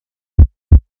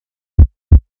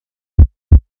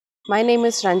My name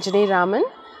is Ranjani Raman.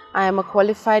 I am a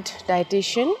qualified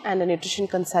dietitian and a nutrition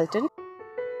consultant.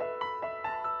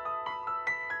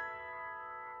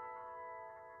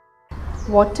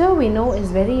 Water we know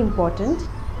is very important.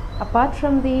 Apart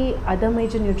from the other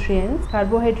major nutrients,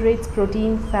 carbohydrates,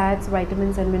 protein, fats,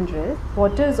 vitamins and minerals,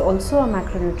 water is also a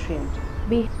macronutrient.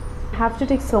 We have to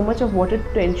take so much of water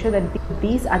to ensure that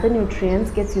these other nutrients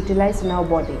gets utilized in our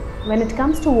body. When it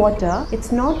comes to water,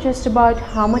 it's not just about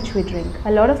how much we drink.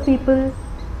 A lot of people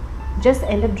just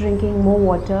end up drinking more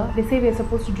water. They say we are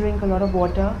supposed to drink a lot of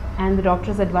water, and the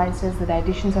doctors advised us, the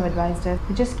dietitians have advised us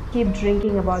to just keep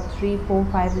drinking about 3, 4,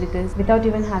 5 liters without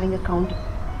even having a count.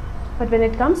 But when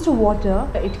it comes to water,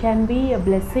 it can be a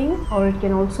blessing or it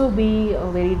can also be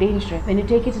very dangerous when you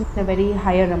take it in a very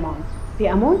higher amount. The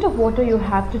amount of water you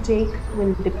have to take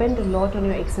will depend a lot on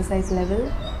your exercise level,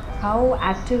 how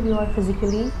active you are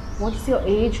physically, what is your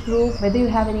age group, whether you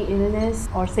have any illness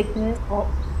or sickness,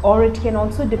 or it can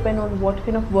also depend on what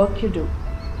kind of work you do.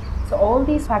 So all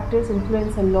these factors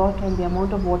influence a lot on the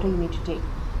amount of water you need to take.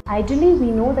 Ideally, we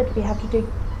know that we have to take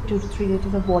 2 to 3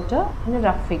 liters of water in a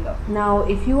rough figure. Now,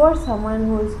 if you are someone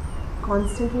who is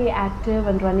constantly active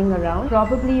and running around,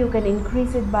 probably you can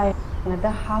increase it by another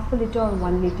half a liter or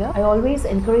 1 liter. I always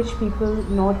encourage people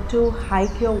not to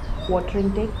hike your water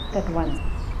intake at once.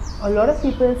 A lot of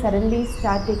people suddenly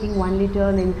start taking 1 liter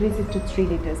and increase it to 3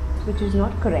 liters, which is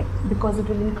not correct because it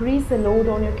will increase the load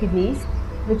on your kidneys,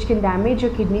 which can damage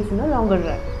your kidneys in the longer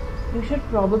run. You should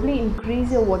probably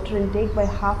increase your water intake by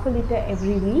half a liter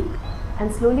every week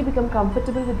and slowly become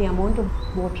comfortable with the amount of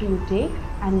water you take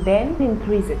and then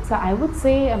increase it. So I would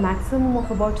say a maximum of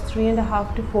about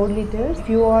 3.5 to 4 liters if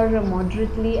you are a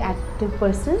moderately active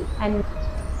person, and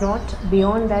not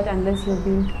beyond that unless you've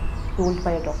been told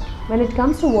by a doctor. When it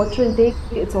comes to water intake,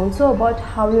 it's also about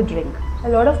how you drink. A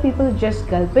lot of people just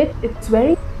gulp it. It's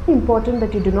very important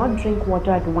that you do not drink water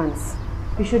at once.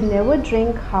 You should never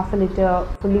drink half a liter,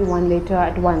 fully 1 liter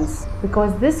at once,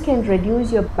 because this can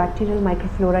reduce your bacterial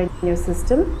microflora in your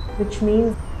system, which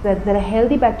means that there are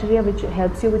healthy bacteria which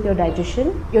helps you with your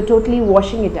digestion. You're totally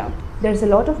washing it out. There's a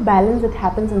lot of balance that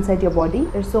happens inside your body.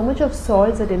 There's so much of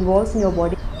salts that involves in your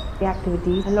body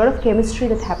activities, a lot of chemistry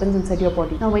that happens inside your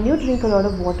body. Now when you drink a lot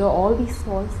of water, all these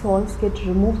salts get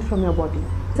removed from your body.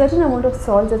 Certain amount of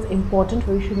salts is important,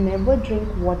 so you should never drink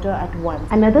water at once.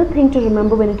 Another thing to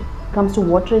remember when it comes to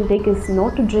water intake is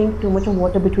not to drink too much of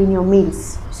water between your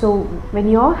meals. So when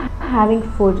you're having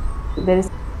food, there is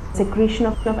secretion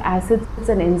of acids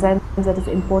and enzymes that is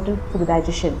important for the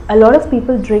digestion. A lot of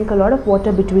people drink a lot of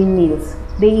water between meals.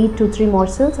 They eat 2-3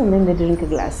 morsels and then they drink a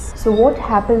glass. So what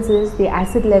happens is the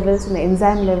acid levels and the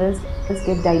enzyme levels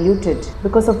get diluted,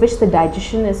 because of which the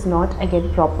digestion is not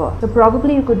again proper. So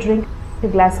probably you could drink a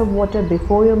glass of water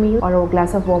before your meal or a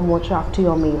glass of warm water after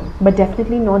your meal, but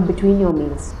definitely not between your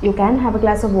meals. You can have a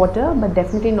glass of water, but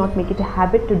definitely not make it a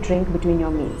habit to drink between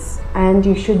your meals. And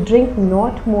you should drink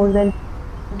not more than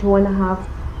 2.5,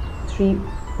 3,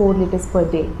 4 liters per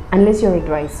day unless you're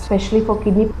advised. Especially for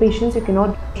kidney patients, you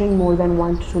cannot drink more than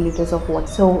 1 to 2 liters of water.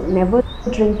 So never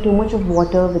drink too much of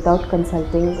water without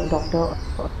consulting a doctor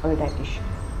or a dietitian.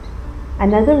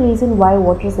 Another reason why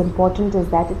water is important is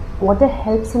that water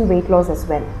helps in weight loss as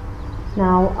well.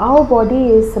 Now our body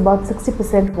is about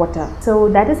 60% water. So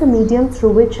that is a medium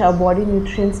through which our body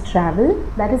nutrients travel.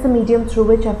 That is a medium through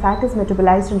which our fat is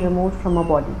metabolized and removed from our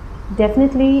body.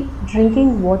 Definitely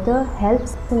drinking water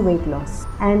helps in weight loss,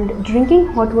 and drinking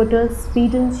hot water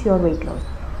speedens your weight loss.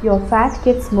 Your fat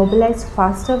gets mobilized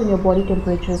faster when your body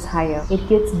temperature is higher. It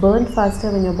gets burned faster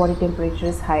when your body temperature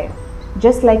is higher.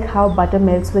 Just like how butter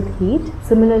melts with heat,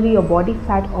 similarly your body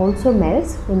fat also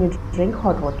melts when you drink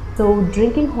hot water. So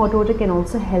drinking hot water can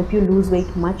also help you lose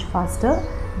weight much faster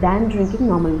than drinking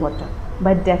normal water.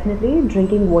 But definitely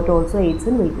drinking water also aids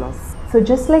in weight loss. So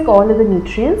just like all other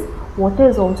nutrients, water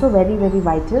is also very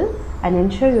vital, and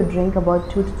ensure you drink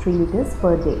about 2 to 3 liters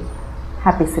per day.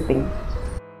 Happy sipping!